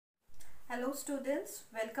Hello students,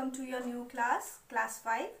 welcome to your new class, class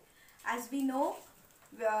 5. As we know,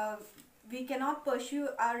 we cannot pursue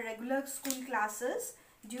our regular school classes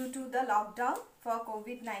due to the lockdown for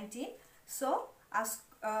COVID-19. So,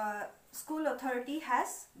 our school authority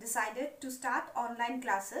has decided to start online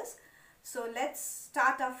classes. So, let's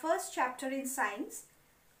start our first chapter in science,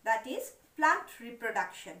 that is plant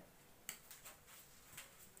reproduction.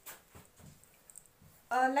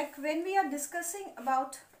 Like when we are discussing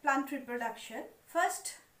about plant reproduction,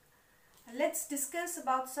 first let's discuss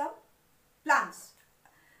about some plants.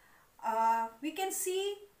 We can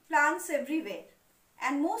see plants everywhere,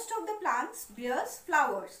 and most of the plants bears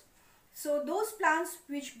flowers. So those plants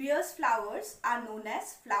which bears flowers are known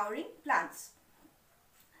as flowering plants.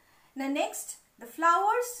 Now next, the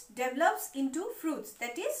flowers develops into fruits,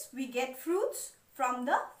 that is we get fruits from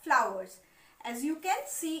the flowers. As you can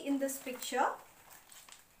see in this picture,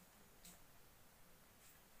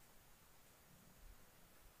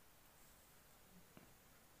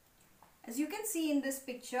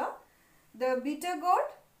 the bitter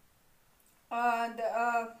gourd,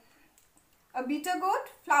 a bitter gourd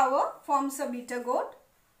flower forms a bitter gourd.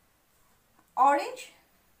 Orange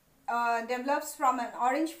develops from an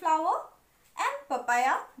orange flower, and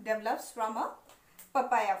papaya develops from a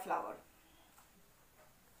papaya flower.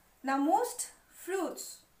 Now most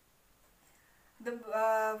fruits,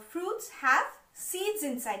 the fruits have seeds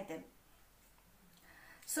inside them.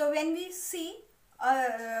 So when we see,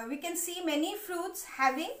 we can see many fruits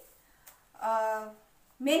having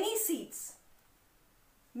many seeds,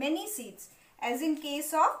 as in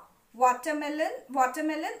case of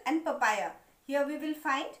watermelon and papaya. Here we will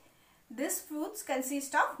find these fruits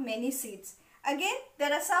consist of many seeds. Again,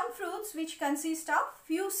 there are some fruits which consist of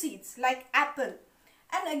few seeds, like apple,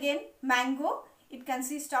 and again mango, it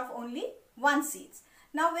consists of only one seed.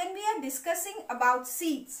 Now when we are discussing about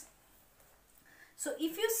seeds, so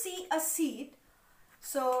if you see a seed,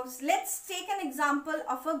 so let's take an example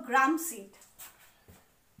of a gram seed.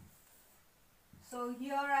 So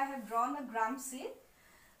here I have drawn a gram seed.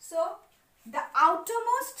 So the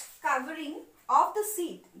outermost covering of the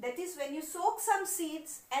seed, that is when you soak some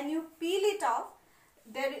seeds and you peel it off,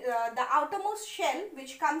 the outermost shell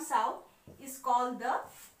which comes out is called the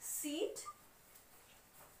seed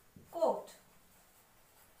coat.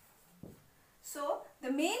 So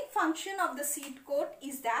the main function of the seed coat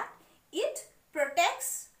is that it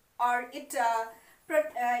protects, or it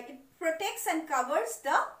protects and covers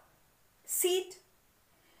the seed.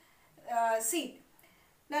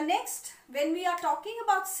 Now next, when we are talking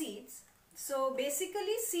about seeds, so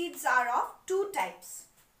basically seeds are of two types,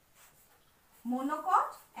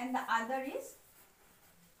 monocot and the other is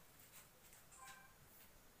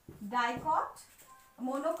dicot.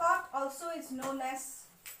 Monocot also is known as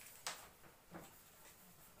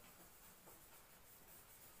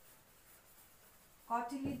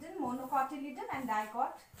cotyledon, monocotyledon, and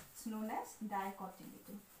dicot is known as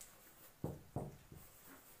dicotyledon.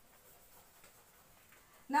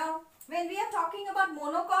 Now, when we are talking about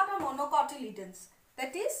monocot or monocotyledons,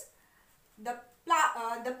 that is the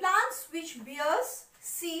plants which bears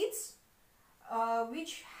seeds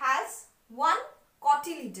which has one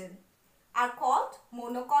cotyledon are called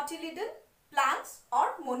monocotyledon plants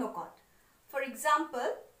or monocot. For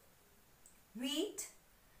example, wheat,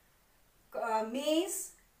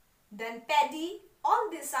 maize, then paddy, all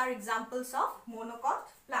these are examples of monocot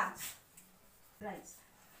plants. Rice.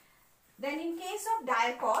 Then in case of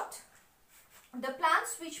dicot, the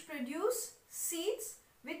plants which produce seeds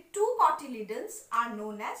with two cotyledons are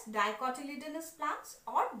known as dicotyledonous plants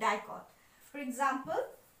or dicot. For example,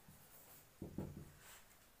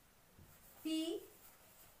 pea,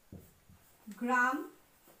 gram,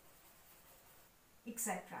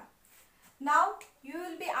 etc. Now you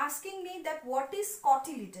will be asking me that what is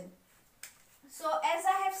cotyledon. So as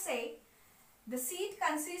I have said, the seed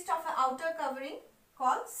consists of an outer covering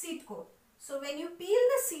called seed coat. So when you peel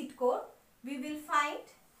the seed coat, we will find,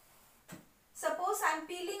 suppose I am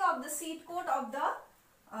peeling off the seed coat of the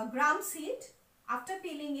gram seed. After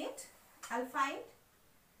peeling it, I will find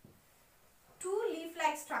two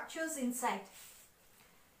leaf-like structures inside.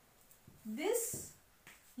 These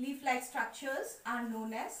leaf-like structures are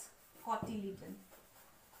known as cotyledons.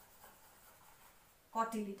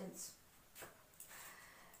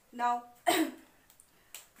 Now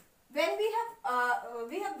when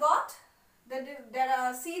we have got that there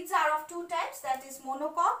are seeds are of two types, that is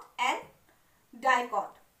monocot and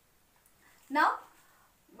dicot. Now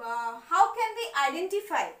how can we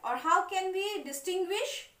identify, or how can we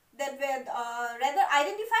distinguish that, rather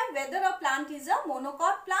identify whether a plant is a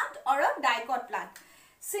monocot plant or a dicot plant?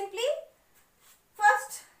 Simply,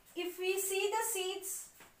 first if we seeds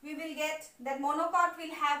we will get that monocot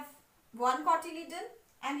will have one cotyledon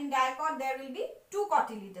and in dicot there will be two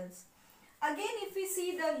cotyledons. Again, if we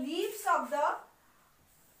see the leaves of the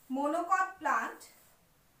monocot plant,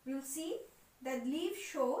 we will see that leaf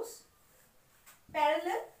shows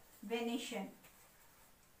parallel venation.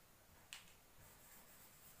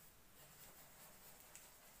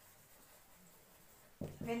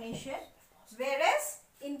 Whereas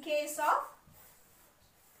in case of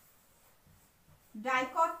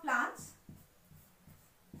dicot plants,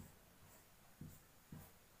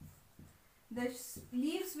 the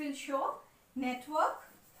leaves will show network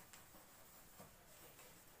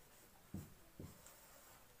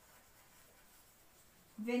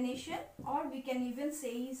venation, or we can even say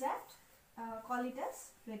is that call it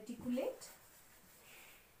as reticulate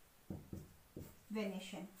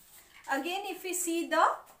venation. Again, if we see the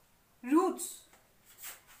roots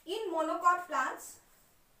in monocot plants,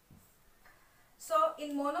 so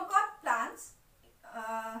in monocot plants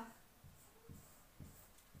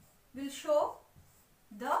will show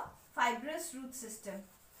the fibrous root system.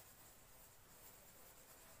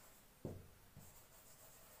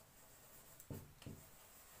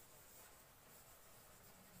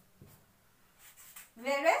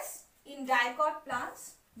 Whereas in dicot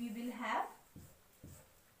plants we will have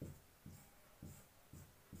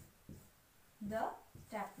the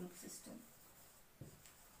taproot system.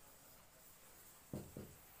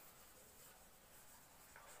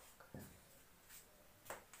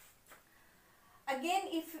 Again,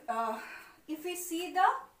 if we see the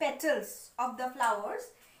petals of the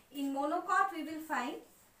flowers, in monocot we will find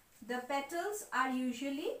the petals are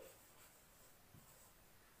usually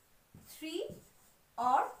 3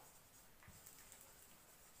 or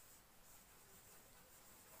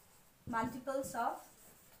multiples of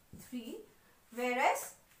 3,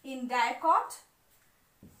 whereas in dicot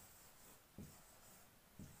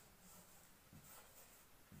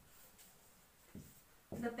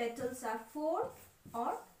the petals are 4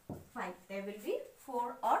 or 5. There will be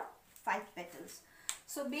 4 or 5 petals.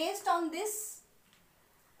 So based on this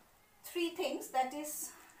 3 things, that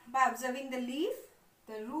is by observing the leaf,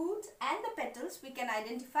 the root and the petals, we can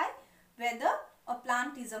identify whether a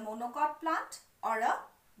plant is a monocot plant or a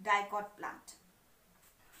dicot plant.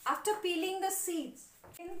 After peeling the seeds,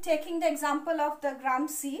 in taking the example of the gram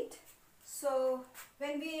seed, so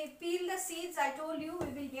when we peel the seeds, I told you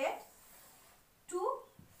we will get 2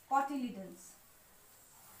 cotyledons.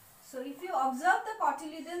 So if you observe the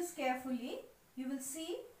cotyledons carefully, you will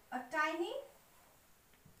see a tiny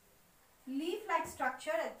leaf-like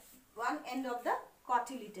structure at one end of the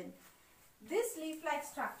cotyledon. This leaf-like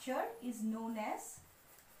structure is known as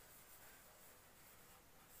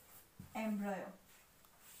embryo.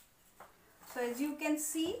 So as you can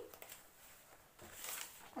see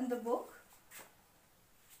in the book,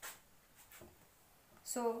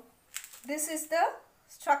 so this is the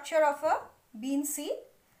structure of a bean seed.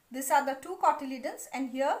 These are the 2 cotyledons and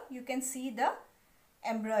here you can see the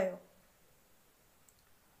embryo.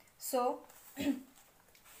 So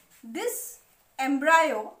this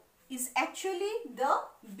embryo is actually the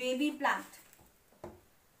baby plant.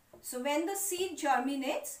 So when the seed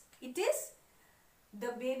germinates, it is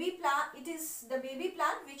the baby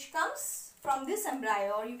plant which comes from this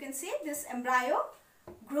embryo, or you can say this embryo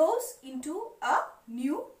grows into a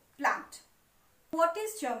new plant. What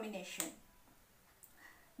is germination?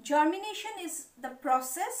 Germination is the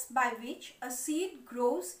process by which a seed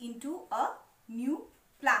grows into a new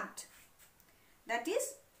plant. That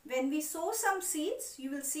is, when we sow some seeds, you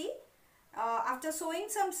will see after sowing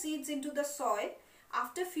some seeds into the soil,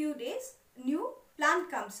 after few days, new plant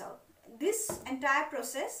comes out. This entire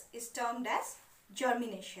process is termed as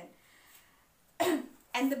germination.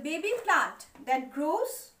 And the baby plant that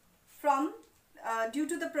grows from due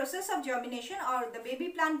to the process of germination, or the baby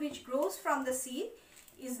plant which grows from the seed,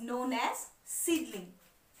 is known as seedling.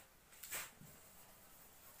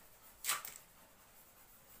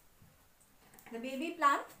 The baby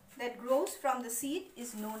plant that grows from the seed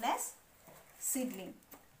is known as seedling.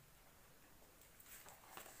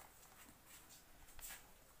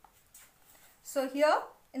 So here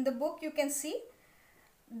in the book you can see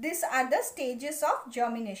these are the stages of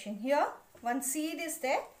germination. Here one seed is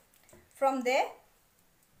there. From there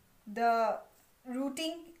the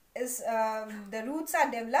rooting is the roots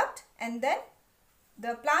are developed, and then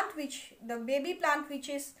the baby plant which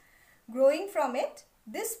is growing from it,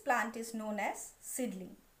 this plant is known as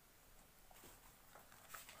seedling.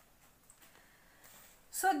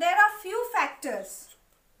 So there are few factors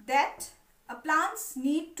that plants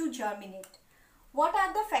need to germinate. What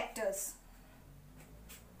are the factors?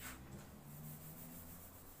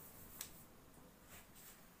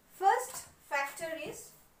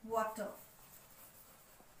 water.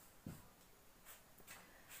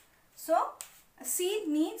 So a seed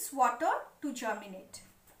needs water to germinate.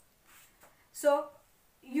 So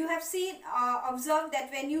you have seen, observed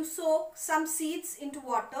that when you soak some seeds into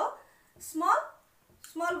water, small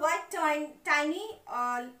white tiny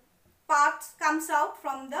part comes out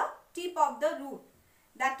from the tip of the root.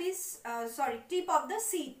 That is, tip of the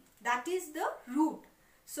seed. That is the root.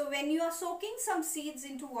 So when you are soaking some seeds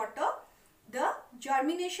into water, the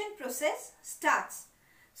germination process starts.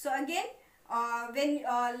 So again, when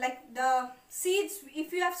like the seeds,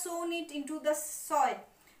 if you have sown it into the soil,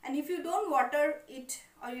 and if you don't water it,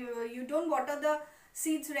 or you don't water the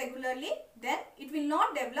seeds regularly, then it will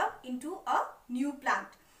not develop into a new plant.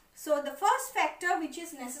 So the first factor which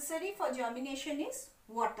is necessary for germination is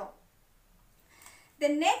water. The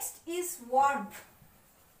next is warmth.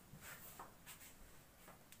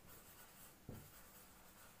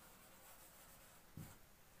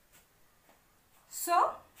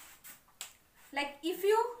 So like if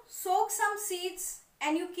you soak some seeds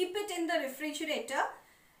and you keep it in the refrigerator,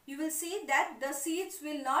 you will see that the seeds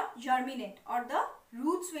will not germinate, or the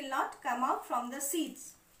roots will not come out from the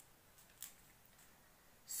seeds.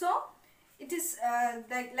 So it is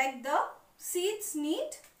like the seeds need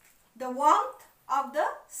the warmth of the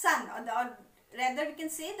sun, or rather we can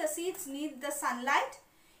say the seeds need the sunlight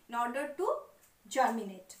in order to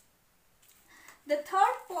germinate. The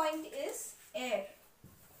third point is air,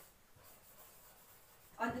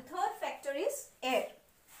 or the third factor is air.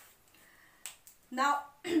 Now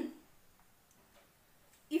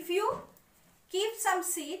if you keep some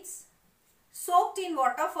seeds soaked in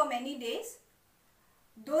water for many days,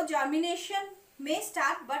 though germination may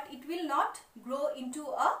start, but it will not grow into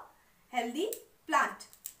a healthy plant.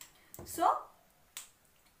 So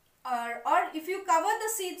or if you cover the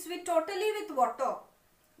seeds totally with water,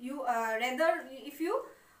 you rather if you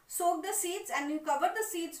soak the seeds and you cover the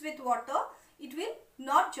seeds with water, it will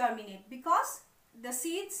not germinate, because the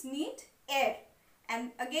seeds need air.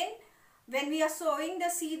 And again, when we are sowing the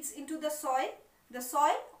seeds into the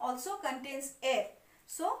soil also contains air.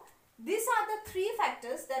 So these are the three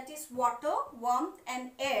factors, that is water, warmth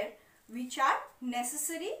and air, which are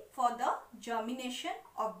necessary for the germination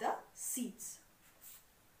of the seeds.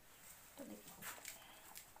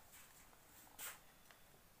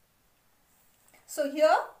 So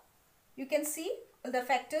here you can see the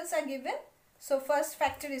factors are given. So first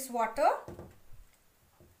factor is water,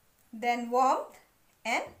 then warmth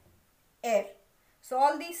and air. So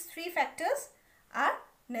all these three factors are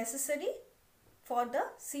necessary for the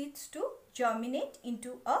seeds to germinate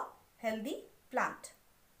into a healthy plant.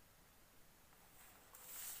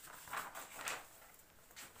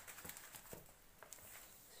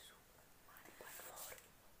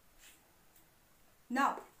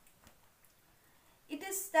 Now it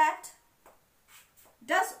is that,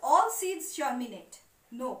 does all seeds germinate?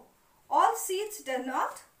 No, all seeds does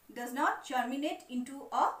not germinate into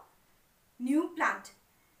a new plant,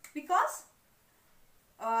 because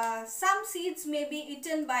some seeds may be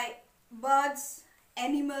eaten by birds,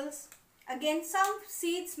 animals. Again, some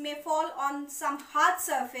seeds may fall on some hard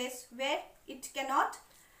surface where it cannot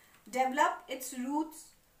develop its roots,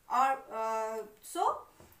 or so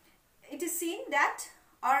it is seen that,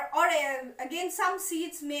 or again some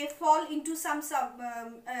seeds may fall into some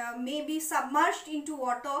may be submerged into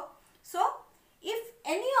water. So if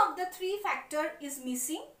any of the three factor is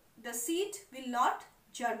missing, the seed will not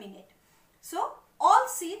germinate. So all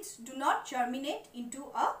seeds do not germinate into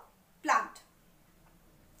a plant.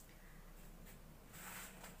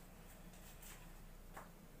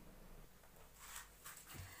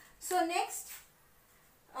 So next,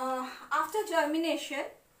 after germination,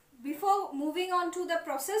 before moving on to the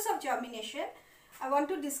process of germination, I want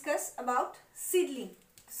to discuss about seedling.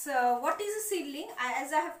 So what is a seedling?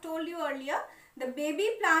 As I have told you earlier, the baby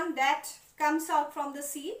plant that comes out from the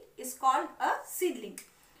seed is called a seedling.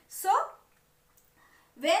 So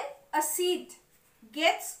when a seed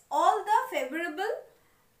gets all the favorable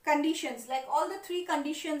conditions, like all the three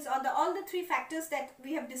conditions, or all the three factors that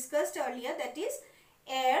we have discussed earlier, that is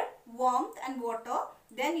air, warmth and water,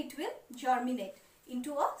 then it will germinate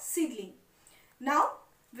into a seedling. Now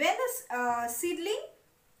when a seedling,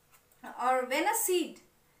 or when a seed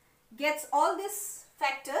gets all these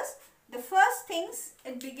factors, the first things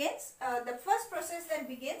it begins, the first process that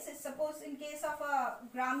begins is, suppose in case of a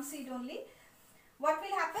gram seed only, what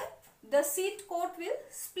will happen? The seed coat will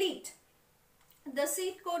split. The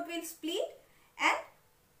seed coat will split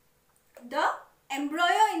and the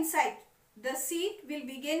embryo inside the seed will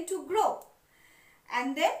begin to grow.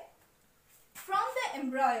 And then from the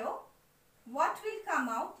embryo, what will come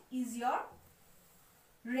out is your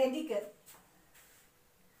radicle.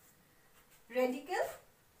 Radicle.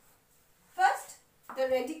 First, the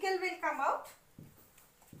radicle will come out.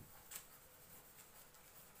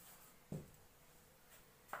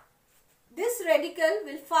 This radicle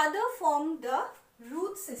will further form the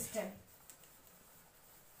root system.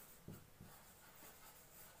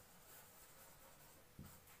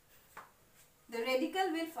 The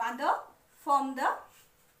radicle will further form the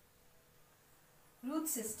root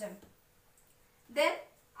system. Then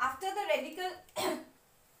after the radicle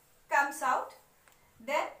comes out,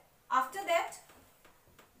 then after that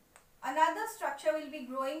another structure will be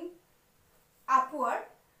growing upward,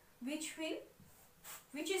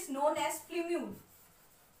 which is known as plumule,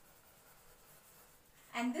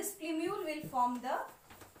 and this plumule will form the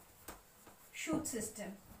shoot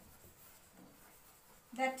system.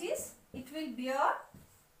 That is, it will bear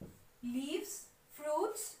leaves,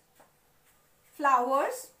 fruits,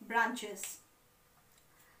 flowers, branches.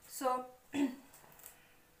 So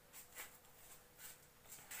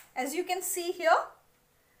as you can see here,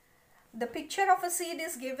 the picture of a seed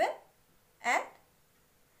is given and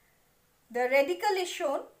the radicle is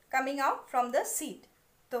shown coming out from the seed.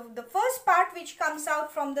 The first part which comes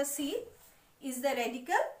out from the seed is the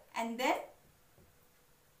radicle and then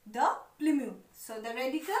the plumule. So the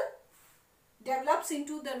radicle develops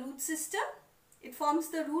into the root system. It forms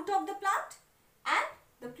the root of the plant, and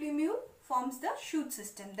the plumule forms the shoot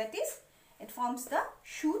system. That is, it forms the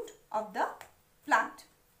shoot of the plant.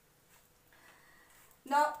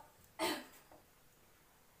 Now,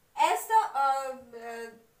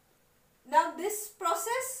 now this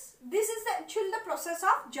process, this is actually the process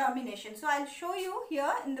of germination. So I'll show you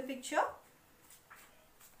here in the picture.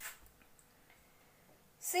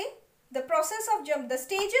 See, the process of the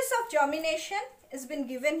stages of germination has been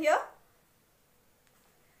given here.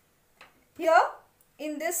 Here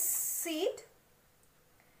in this seed,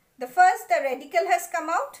 the radicle has come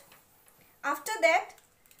out. After that,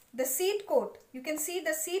 the seed coat, you can see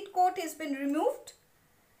the seed coat has been removed.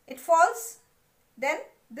 It falls. Then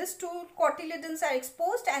these two cotyledons are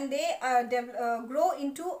exposed and they grow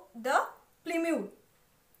into the plumule.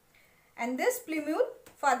 And this plumule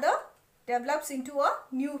further develops into a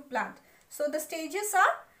new plant. So the stages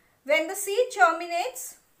are, when the seed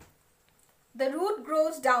germinates, the root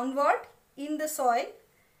grows downward in the soil.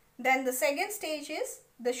 Then the second stage is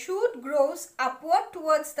the shoot grows upward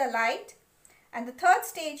towards the light. And the third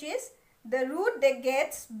stage is the root that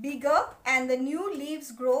gets bigger and the new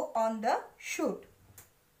leaves grow on the shoot.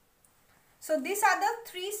 So these are the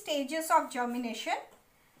three stages of germination,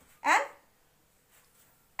 and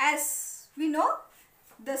as we know,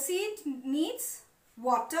 the seed needs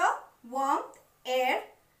water, warmth, air,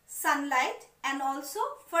 sunlight and also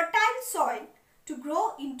fertile soil to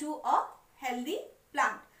grow into a healthy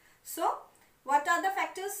plant. So what are the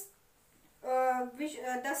factors which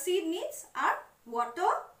the seed needs are water,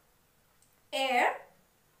 air,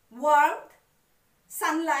 warmth,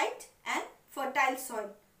 sunlight and fertile soil,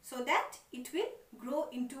 so that it will grow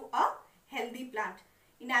into a healthy plant.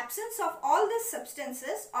 In absence of all these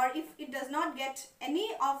substances, or if it does not get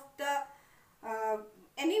any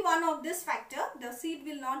one of this factor, the seed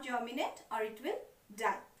will not germinate or it will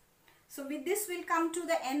die. So with this, we'll come to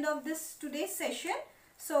the end of this today's session.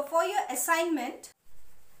 So for your assignment,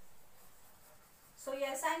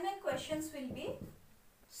 your assignment questions will be,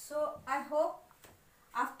 so I hope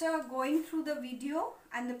after going through the video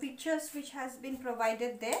and the pictures which has been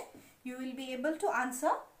provided there, you will be able to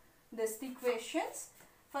answer these three questions.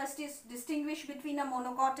 First is distinguish between a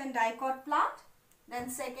monocot and dicot plant. Then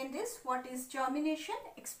second is what is germination?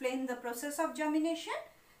 Explain the process of germination.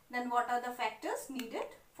 Then what are the factors needed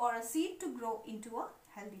for a seed to grow into a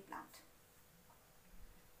healthy plant?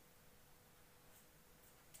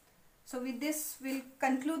 So with this, we'll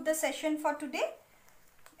conclude the session for today.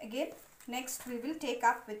 Again, next we will take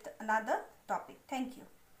up with another topic. Thank you.